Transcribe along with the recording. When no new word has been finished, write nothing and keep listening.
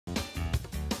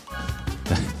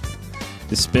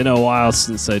It's been a while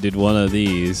since I did one of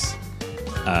these.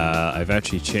 I've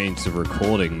actually changed the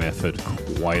recording method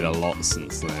quite a lot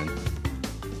since then.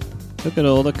 Look at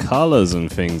all the colors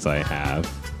and things I have.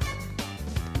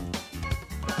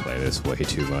 I play this way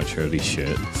too much, holy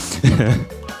shit.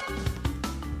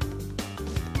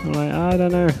 I'm like, I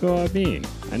don't know who I'll be.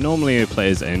 I normally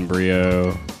play as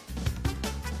Embryo.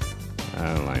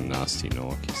 I don't like Nasty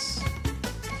Norks.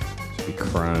 Should be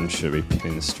Crunch, should be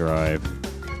Pinstripe.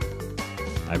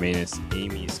 I mean, it's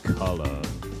Amy's color.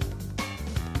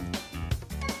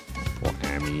 Well,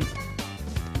 Amy.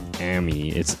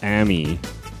 It's Amy.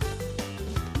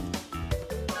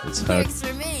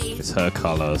 It's her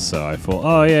color, so I thought,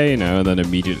 oh yeah, you know, and then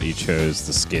immediately chose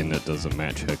the skin that doesn't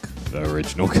match her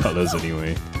original colors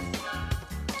anyway.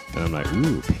 And I'm like,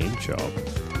 ooh, paint job.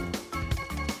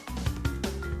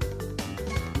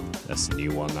 That's a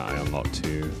new one that I unlocked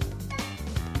too.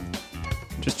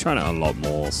 I'm just trying to unlock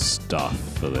more stuff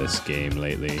for this game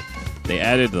lately. They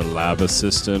added the lab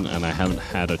assistant and I haven't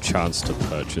had a chance to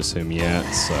purchase him yet,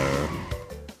 so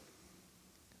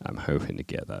I'm hoping to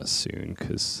get that soon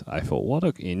because I thought, what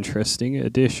an interesting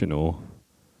additional.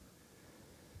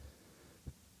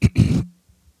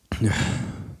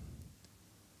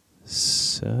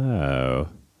 So,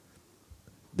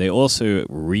 they also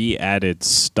re-added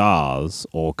stars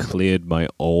or cleared my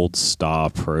old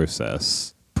star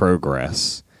progress,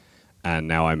 and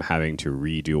now I'm having to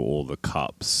redo all the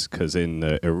cups because in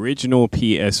the original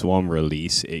PS1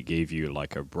 release, it gave you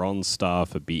like a bronze star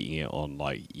for beating it on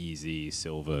like easy,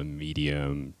 silver,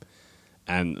 medium,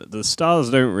 and the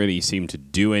stars don't really seem to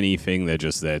do anything. They're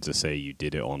just there to say you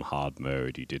did it on hard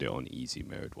mode, you did it on easy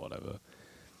mode, whatever.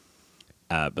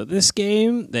 But this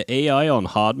game, the AI on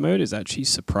hard mode is actually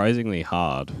surprisingly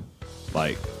hard.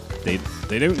 Like, they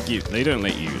don't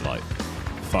let you like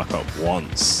fuck up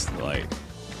once. Like,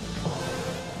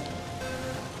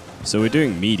 so we're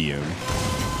doing medium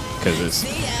because it's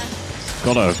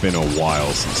gotta have been a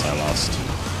while since I last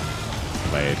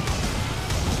played.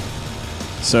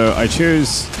 So I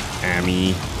chose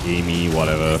Amy,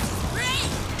 whatever,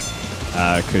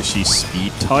 because she's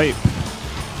speed type.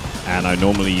 And I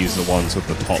normally use the ones with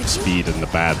the top speed and the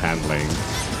bad handling.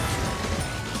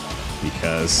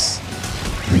 Because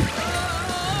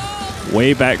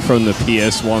way back from the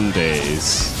PS1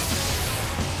 days,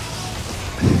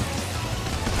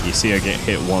 you see I get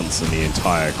hit once and the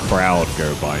entire crowd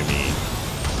go by me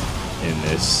in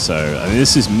this. So, and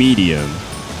this is medium.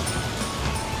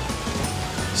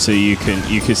 So you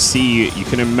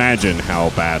can imagine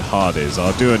how bad hard is.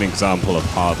 I'll do an example of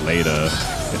hard later.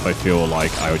 If I feel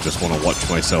like I would just want to watch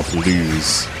myself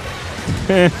lose.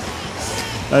 I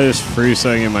just threw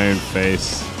something in my own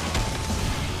face.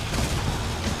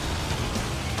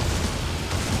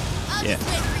 Yeah.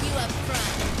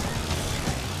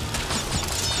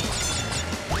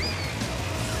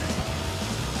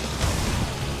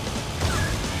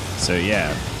 So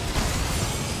yeah.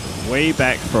 Way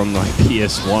back from my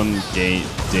PS1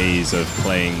 days of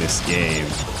playing this game,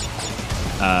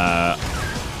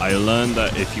 I learned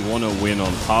that if you want to win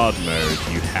on hard mode,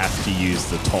 you have to use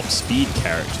the top speed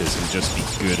characters and just be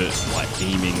good at like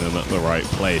aiming them at the right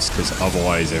place, because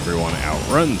otherwise everyone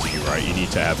outruns you, right? You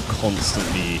need to have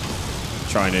constantly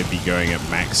trying to be going at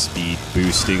max speed,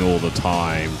 boosting all the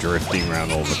time, drifting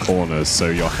around all the corners, so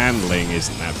your handling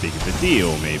isn't that big of a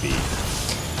deal, maybe.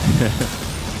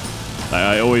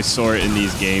 I always saw it in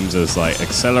these games as like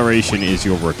acceleration is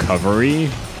your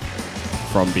recovery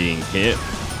from being hit.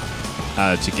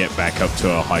 To get back up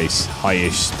to a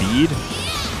high-ish speed.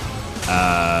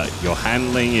 Your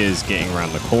handling is getting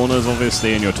around the corners,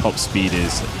 obviously, and your top speed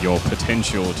is your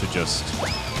potential to just,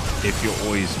 if you're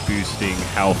always boosting,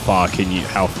 how fast can you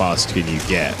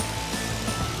get?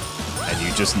 And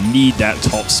you just need that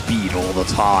top speed all the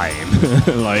time.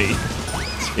 Like,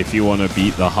 if you want to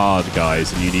beat the hard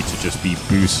guys, and you need to just be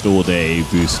boost all day,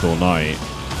 boost all night.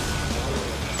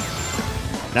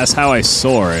 That's how I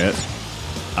saw it.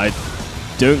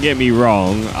 Don't get me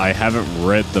wrong, I haven't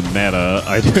read the meta.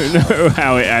 I don't know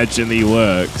how it actually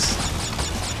works.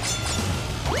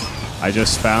 I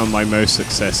just found my most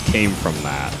success came from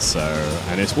that, so...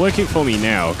 And it's working for me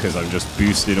now, because I'm just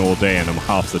boosting all day and I'm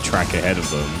half the track ahead of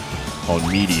them on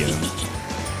medium.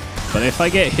 But if I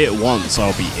get hit once,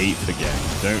 I'll be 8th again.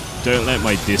 Don't let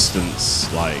my distance,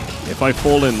 like... If I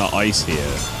fall in the ice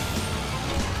here...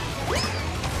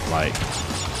 Like...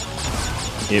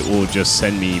 It will just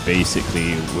send me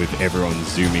basically with everyone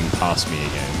zooming past me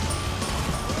again.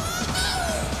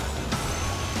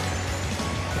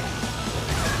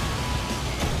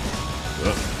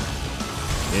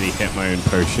 Nearly hit my own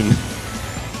potion.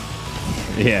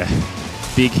 Yeah.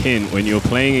 big hint, when you're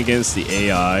playing against the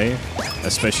AI,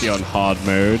 especially on hard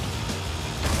mode,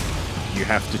 you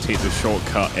have to take the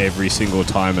shortcut every single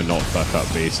time and not fuck up,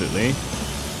 basically,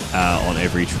 on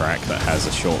every track that has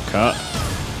a shortcut.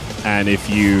 And if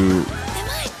you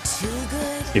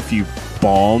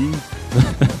bomb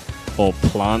or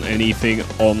plant anything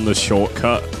on the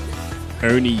shortcut,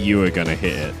 only you are gonna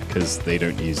hit it, because they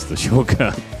don't use the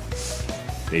shortcut.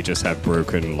 They just have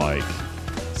broken, like,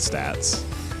 stats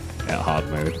at hard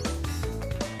mode.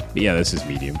 But yeah, this is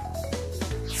medium.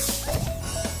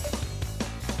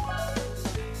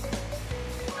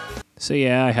 So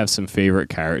yeah, I have some favorite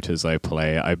characters I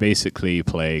play. I basically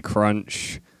play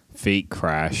Crunch, Fake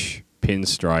Crash,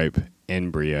 Pinstripe,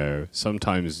 Embryo,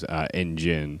 sometimes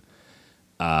Engine.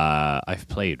 I've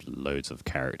played loads of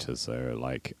characters though.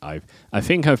 Like I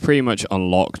think I've pretty much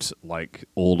unlocked like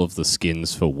all of the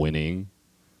skins for winning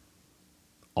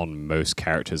on most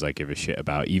characters I give a shit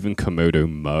about. Even Komodo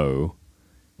Mo,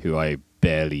 who I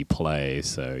barely play.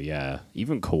 So yeah,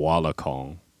 even Koala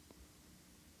Kong.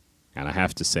 And I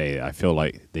have to say, I feel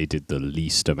like they did the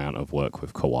least amount of work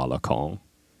with Koala Kong.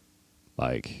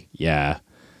 Like, yeah,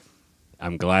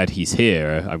 I'm glad he's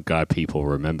here. I'm glad people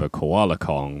remember Koala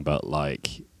Kong, but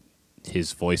like,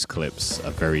 his voice clips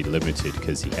are very limited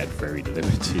because he had very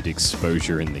limited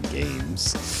exposure in the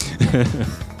games.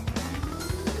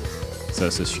 So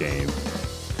it's a shame.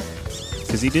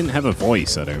 Because he didn't have a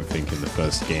voice, I don't think, in the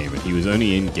first game, and he was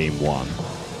only in game 1.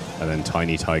 And then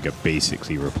Tiny Tiger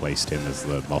basically replaced him as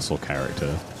the muscle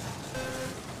character.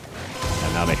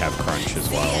 And now they have Crunch as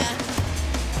well.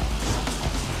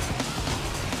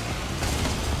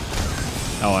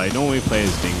 Oh, I normally play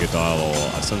as Dingodile,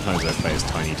 or sometimes I play as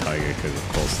Tiny Tiger because,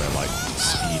 of course, they're like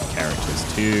speed characters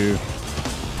too.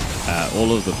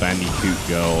 All of the Bandicoot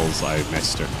girls, I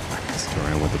messed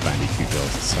around with the Bandicoot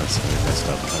girls. It sounds so messed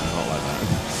up, but not like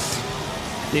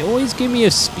that. They always give me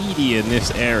a Speedy in this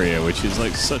area, which is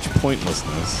like such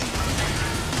pointlessness.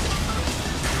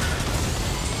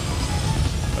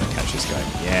 Gotta catch this guy.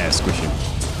 Yeah, squish him.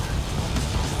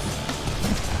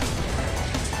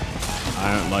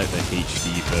 I don't like the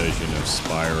HD version of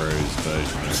Spyro's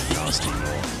version of Nasty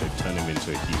North. They've turned him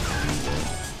into a huge loser.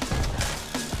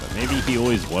 But maybe he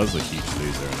always was a huge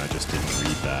loser and I just didn't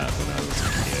read that when I was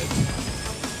a kid.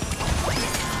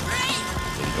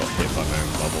 He got hit by my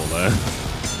own bubble there.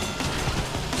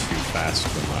 Too fast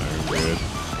for my own good.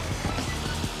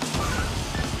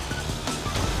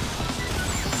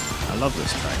 I love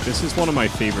this track. This is one of my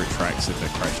favorite tracks in the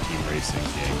Crash Team Racing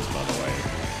games, by the way.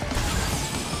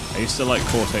 I used to like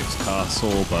Cortex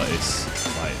Castle, but it's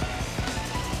like,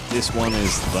 this one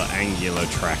is the angular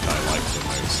track I like the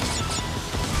most.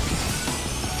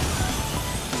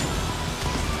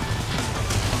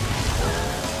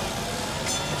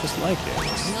 I just like it.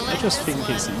 I just think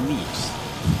it's neat.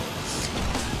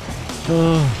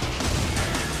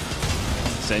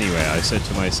 So anyway, I said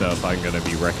to myself I'm going to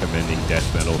be recommending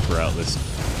death metal throughout this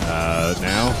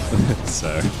now.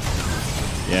 So,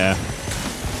 yeah.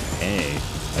 Hey.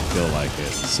 I feel like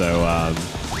it. So,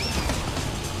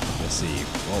 let's see.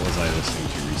 What was I listening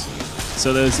to recently?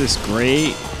 So there's this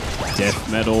great death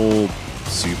metal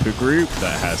supergroup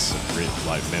that has some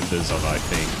like members of, I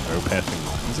think, Opeth and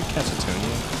is it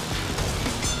Catatonia?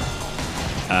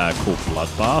 Called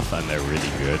Bloodbath, and they're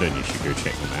really good, and you should go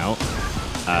check them out.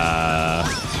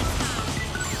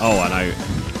 Oh, and I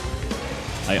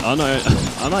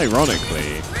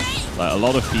unironically. Like, a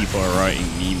lot of people are writing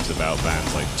memes about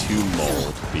bands like Tomb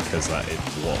Mold because that is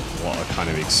what a kind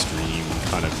of extreme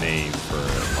kind of name for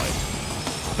like.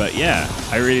 But yeah,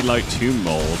 I really like Tomb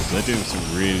Mold. They're doing some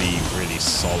really, really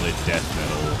solid death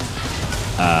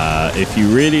metal. If you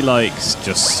really like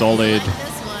just solid,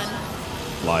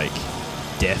 like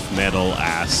death metal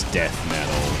death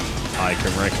metal, I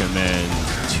can recommend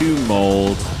Tomb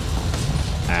Mold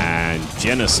and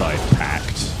Genocide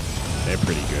Pact. They're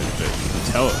pretty good, but you can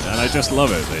tell, and I just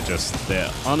love it.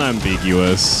 They're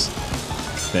unambiguous.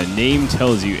 Their name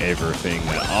tells you everything.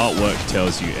 Their artwork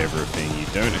tells you everything. You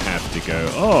don't have to go,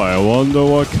 oh, I wonder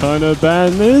what kind of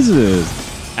band this is.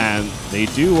 And they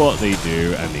do what they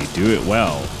do, and they do it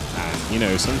well. And, you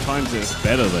know, sometimes it's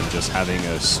better than just having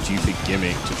a stupid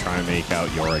gimmick to try and make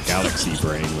out you're a galaxy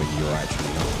brain when you're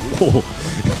actually not. Whoa.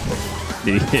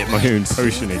 Did hit my own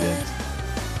potion again.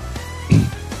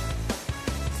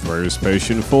 Throws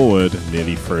potion forward,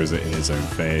 nearly throws it in his own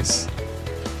face.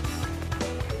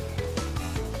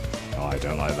 Oh, I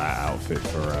don't like that outfit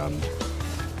for,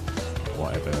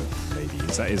 whatever lady.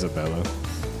 Is that Isabella?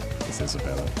 It's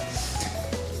Isabella.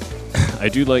 I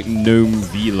do like Gnome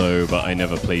Velo, but I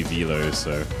never play Velo,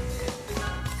 so...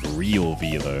 Real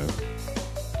Velo.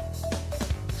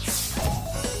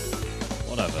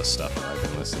 What other stuff have I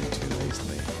been listening to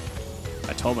recently?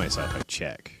 I told myself I'd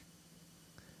check.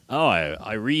 Oh,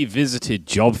 I revisited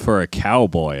Job for a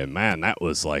Cowboy, and man, that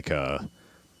was like a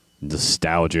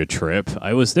nostalgia trip.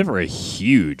 I was never a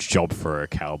huge Job for a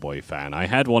Cowboy fan. I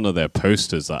had one of their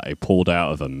posters that I pulled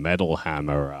out of a Metal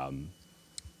Hammer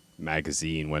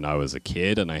magazine when I was a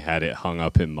kid, and I had it hung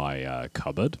up in my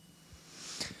cupboard.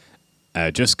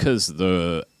 Just because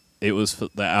it was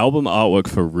the album artwork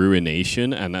for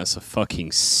Ruination, and that's a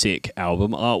fucking sick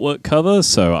album artwork cover,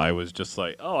 so I was just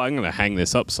like, oh, I'm going to hang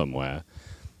this up somewhere.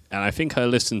 And I think I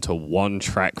listened to one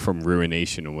track from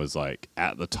Ruination and was like,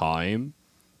 at the time,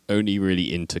 only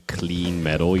really into clean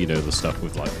metal, you know, the stuff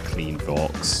with like clean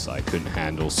vox. I couldn't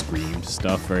handle screamed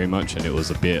stuff very much, and it was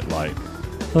a bit like,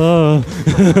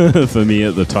 for me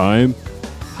at the time.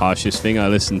 Harshest thing I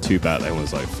listened to back then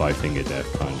was like Five Finger Death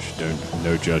Punch,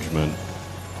 No Judgment,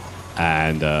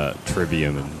 and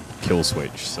Trivium and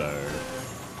Killswitch. So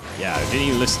yeah, I didn't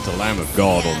even listen to Lamb of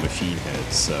God or Machine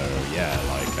Head. So yeah,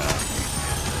 like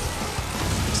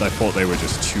because I thought they were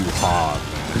just too hard,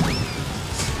 man.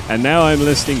 And now I'm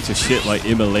listening to shit like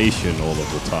Immolation all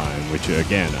of the time, which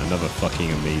again, another fucking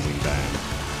amazing band.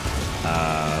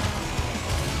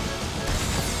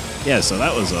 Yeah, so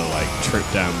that was a like trip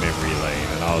down memory lane,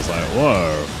 and I was like,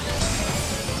 whoa.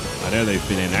 I know they've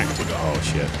been inactive, oh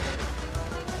shit,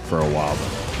 for a while,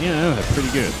 but you know, they're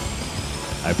pretty good.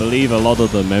 I believe a lot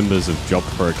of the members of Job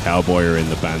for a Cowboy are in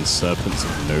the band Serpents of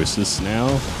Gnosis now,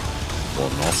 or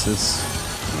Gnosis.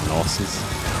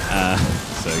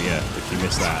 So yeah, if you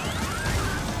missed that.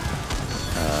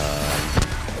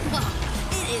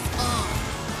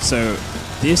 So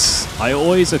this, I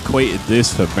always equated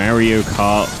this for Mario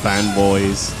Kart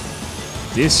fanboys.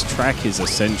 This track is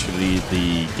essentially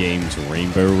the game's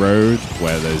Rainbow Road,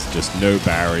 where there's just no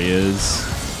barriers,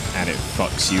 and it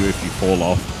fucks you if you fall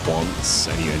off once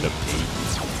and you end up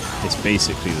dead. It's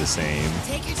basically the same.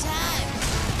 Take your time.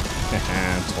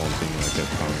 Taunting like a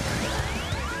punk.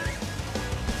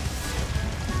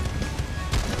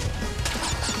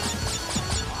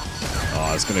 Oh,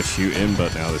 I was gonna shoot him,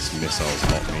 but now this missile's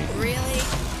got me. Really?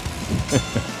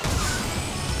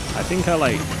 I think I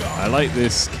like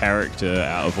this character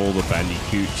out of all the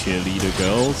Bandicoot cheerleader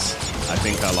girls. I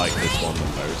think I like this one the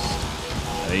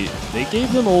most. They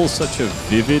gave them all such a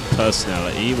vivid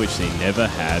personality, which they never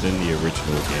had in the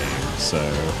original game. So,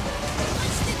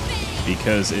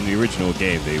 because in the original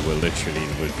game they were literally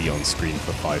would be on screen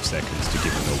for 5 seconds to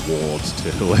give an award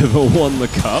to whoever won the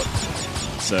cup.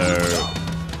 So,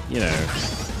 you know,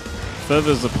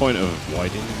 furthers the point of why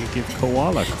didn't you give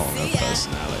Koala Kong a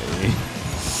personality?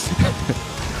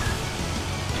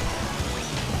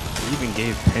 You even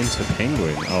gave Penta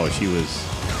Penguin. Oh, she was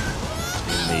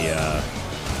in the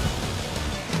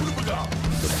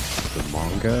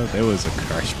manga. There was a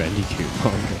Crash Bandicoot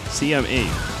manga. CME.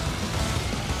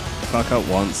 Fuck up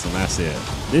once and that's it.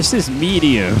 This is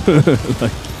medium.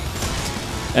 Like,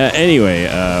 anyway,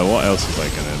 what else was I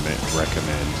gonna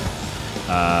recommend?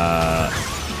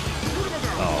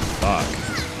 Oh fuck.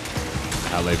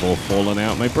 How they've all fallen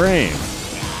out my brain.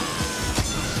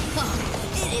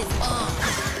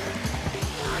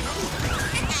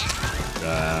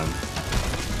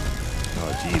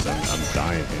 Oh jeez, I'm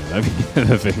dying here.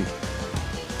 Let me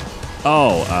a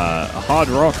hard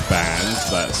rock band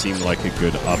that seemed like a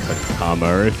good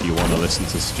up-and-comer if you want to listen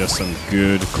to just some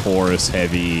good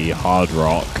chorus-heavy hard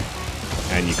rock,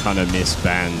 and you kind of miss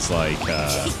bands like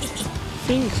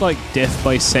think like Death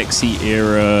by Sexy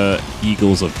era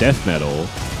Eagles of Death Metal,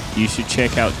 you should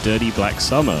check out Dirty Black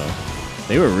Summer.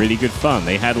 They were really good fun.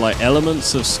 They had like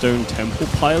elements of Stone Temple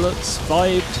Pilots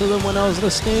vibe to them when I was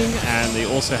listening, and they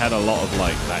also had a lot of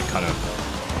like that kind of,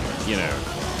 you know,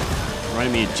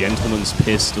 reminded me of Gentleman's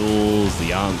Pistols,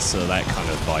 The Answer, that kind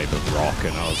of vibe of rock,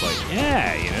 and I was like,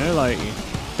 yeah, you know, like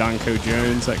Danko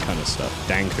Jones, that kind of stuff.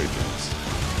 Danko Jones.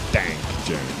 Dank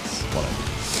Jones.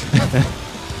 Whatever.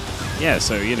 Yeah,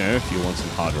 so, you know, if you want some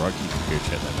hard rock, you can go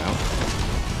check them out.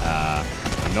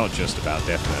 I'm not just about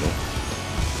death metal.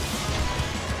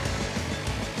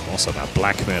 I'm also about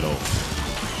black metal.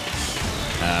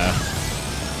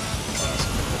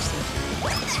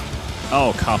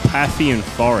 Oh, Carpathian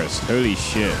Forest. Holy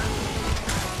shit.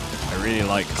 I really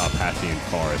like Carpathian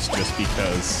Forest just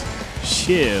because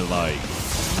sheer, like,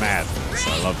 madness.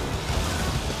 I love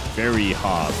it. Very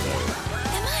hard, though.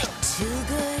 Am I too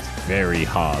good? Very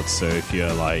hard. So if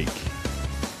you're, like,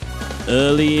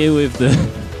 early with the...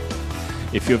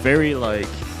 if you're very, like,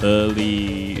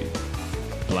 early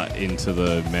into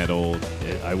the metal,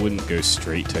 I wouldn't go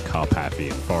straight to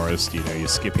Carpathian Forest. You know, you're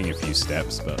skipping a few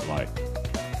steps, but, like...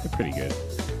 they're pretty good.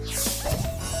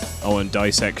 Oh, and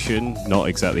dissection, not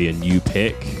exactly a new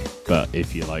pick, but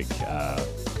if you like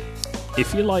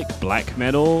black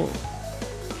metal,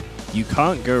 you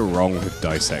can't go wrong with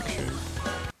dissection.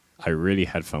 I really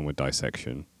had fun with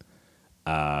dissection.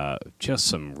 Just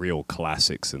some real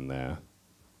classics in there.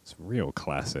 Some real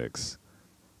classics.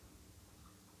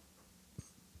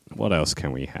 What else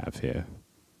can we have here?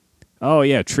 Oh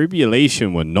yeah,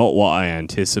 Tribulation were not what I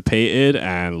anticipated,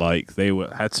 and like they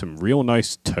had some real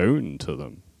nice tone to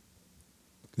them.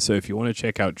 So if you want to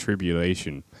check out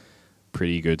Tribulation,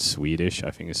 pretty good Swedish, I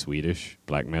think it's Swedish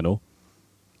black metal.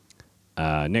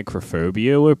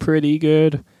 Necrophobia were pretty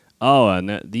good. Oh,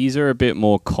 and these are a bit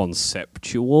more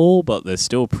conceptual, but they're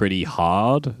still pretty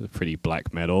hard, pretty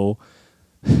black metal.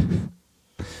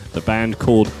 The band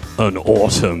called An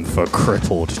Autumn for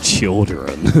Crippled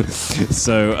Children.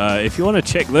 So if you want to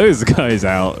check those guys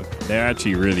out, they're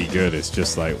actually really good. It's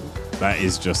just like, that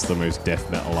is just the most death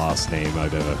metal last name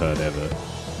I've ever heard ever.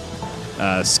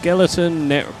 Skeleton,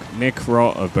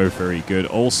 Necrot are both very good.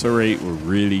 Ulcerate were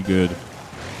really good.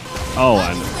 Oh,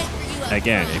 and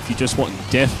again, if you just want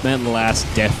death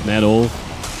metal,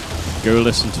 go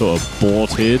listen to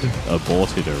Aborted.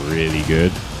 Aborted are really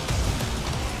good.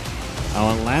 Oh,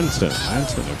 and Lantern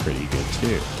are pretty good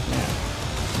too. Yeah.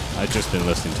 I've just been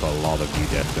listening to a lot of new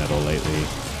death metal lately.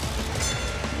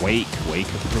 Wake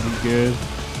are pretty good.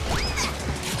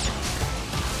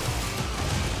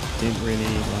 Didn't really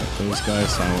like those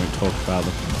guys, so I won't talk about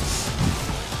them.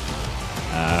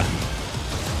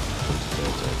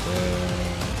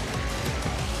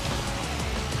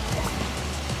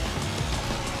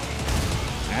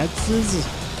 Adzes,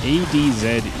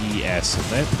 ADZES,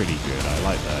 they're pretty good. I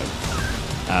like that.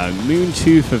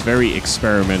 Moontooth are very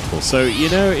experimental. So, you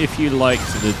know, if you liked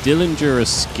the Dillinger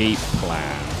Escape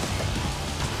Plan,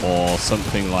 or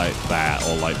something like that,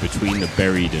 or like Between the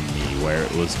Buried and Me, where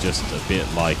it was just a bit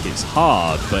like it's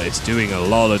hard, but it's doing a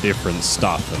lot of different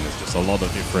stuff, and there's just a lot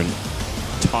of different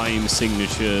time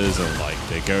signatures, and like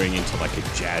they're going into like a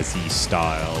jazzy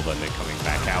style, then they're coming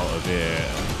back out of it,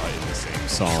 and like in the same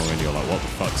song, and you're like, what the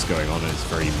fuck's going on? And it's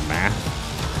very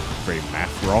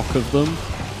math rock of them.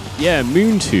 Yeah,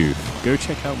 Moontooth. Go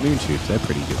check out Moontooth. They're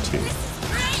pretty good too.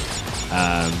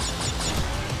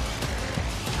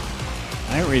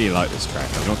 I don't really like this track,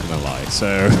 I'm not gonna lie,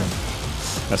 so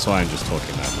that's why I'm just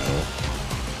talking that metal.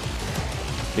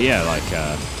 But yeah, like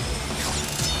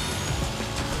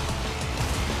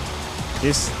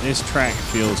this track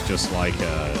feels just like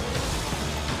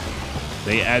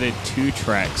they added 2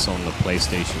 tracks on the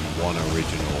PlayStation 1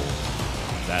 original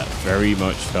that very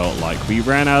much felt like we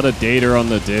ran out of data on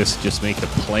the disc, just make a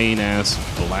plain ass,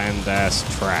 bland ass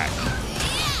track.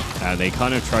 They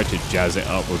kind of tried to jazz it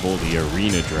up with all the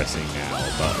arena dressing now,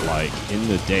 but like in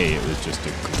the day it was just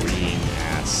a green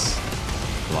ass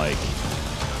like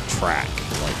track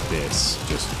like this,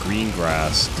 just green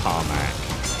grass, tarmac,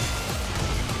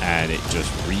 and it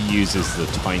just reuses the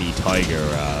Tiny Tiger,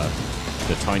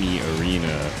 the Tiny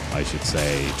Arena, I should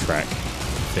say, track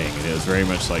thing, and it was very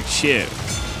much like, shit,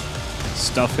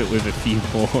 stuff it with a few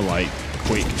more like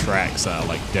quick tracks that are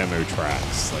like demo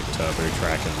tracks, like Turbo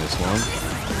Track and this one.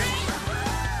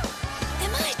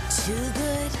 Am I too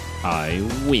good? I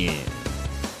win.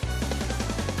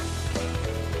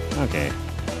 Okay.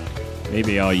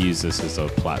 Maybe I'll use this as a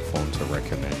platform to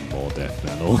recommend more death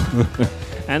metal.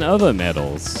 And other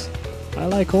metals. I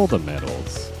like all the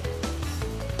metals.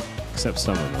 Except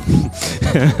some of them.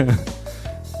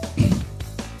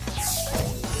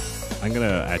 I'm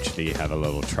gonna actually have a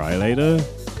little try later.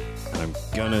 And I'm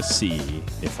gonna see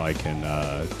if I can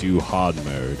do hard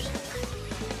mode.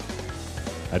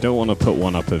 I don't want to put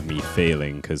one up of me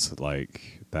failing, because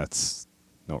like that's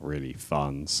not really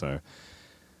fun, so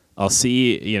I'll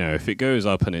see, you know, if it goes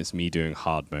up and it's me doing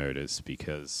hard mode, it's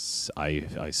because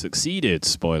I succeeded,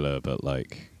 spoiler, but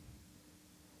like,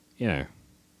 you know,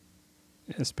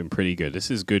 it's been pretty good.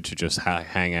 This is good to just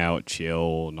hang out,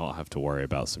 chill, not have to worry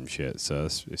about some shit, so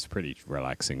it's pretty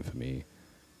relaxing for me.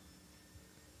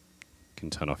 Can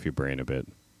turn off your brain a bit.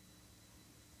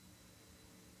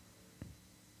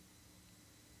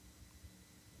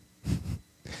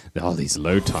 All these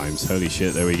load times, holy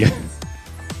shit, there we go.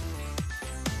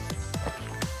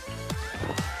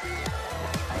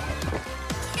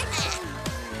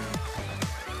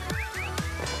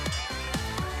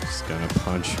 Just gonna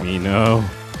punch me, no.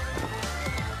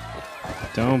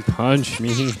 Don't punch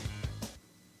me.